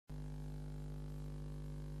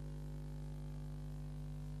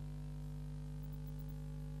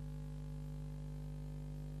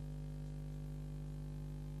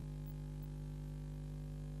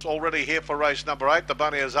Already here for race number 8. The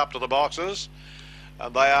bunny is up to the boxes.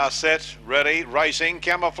 And they are set, ready, racing.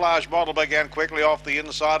 Camouflage Model began quickly off the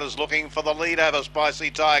inside, is looking for the lead over Spicy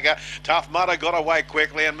Tiger. Tough Mudder got away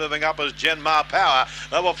quickly, and moving up is Genmar Power.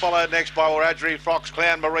 They were followed next by Wiradjuri Fox,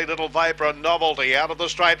 Clan Marie, Little Vapor and Novelty. Out of the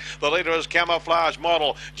straight, the leader is Camouflage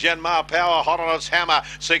Model. Genmar Power hot on its hammer.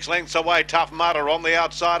 6 lengths away, Tough Mudder. On the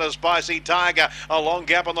outside is Spicy Tiger. A long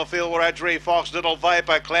gap on the field, Wiradjuri Fox, Little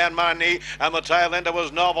Vapor, Clan Marie, and the tail ender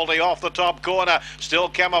was Novelty off the top corner. Still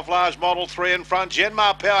Camouflage Model 3 in front.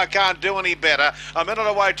 Genmar Power can't do any better. A minute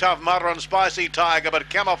away, Tough Mudder and Spicy Tiger, but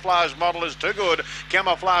Camouflage Model is too good.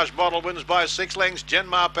 Camouflage Model wins by 6 lengths.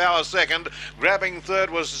 Genmar Power second. Grabbing third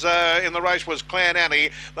was in the race was Clan Annie.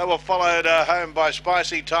 They were followed home by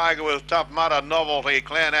Spicy Tiger with Tough Mudder, Novelty,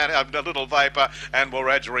 Clan Annie, Little Vapor and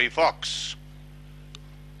Wiradjuri Fox.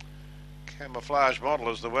 Camouflage Model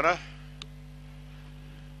is the winner.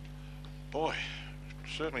 Boy,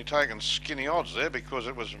 certainly taken skinny odds there, because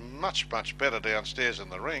it was much better downstairs in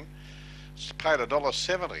the ring. It's paid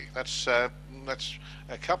 $1.70. That's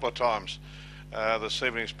a couple of times this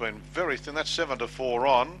evening. It's been very thin. That's 7-4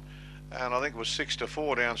 on, and I think it was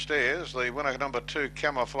 6-4 downstairs. The winner, number 2,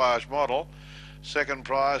 Camouflage Model. Second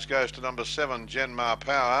prize goes to number 7, Genmar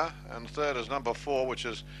Power, and third is number 4, which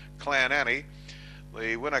is Clan Annie.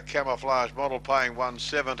 The winner, Camouflage Model, paying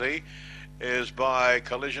 $1.70. is by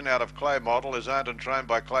Collision out of Clay Model, is owned and trained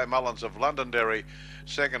by Clay Mullins of Londonderry.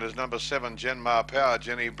 Second is number 7, Genmar Power,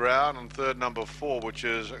 Jenny Brown, and third number 4, which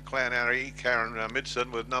is Clan Annie, Karen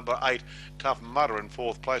Midson, with number 8, Tough Mudder, in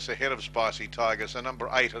 4th place ahead of Spicy Tiger. So number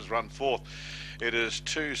 8 has run 4th. It is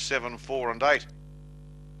 2, 7, 4 and 8.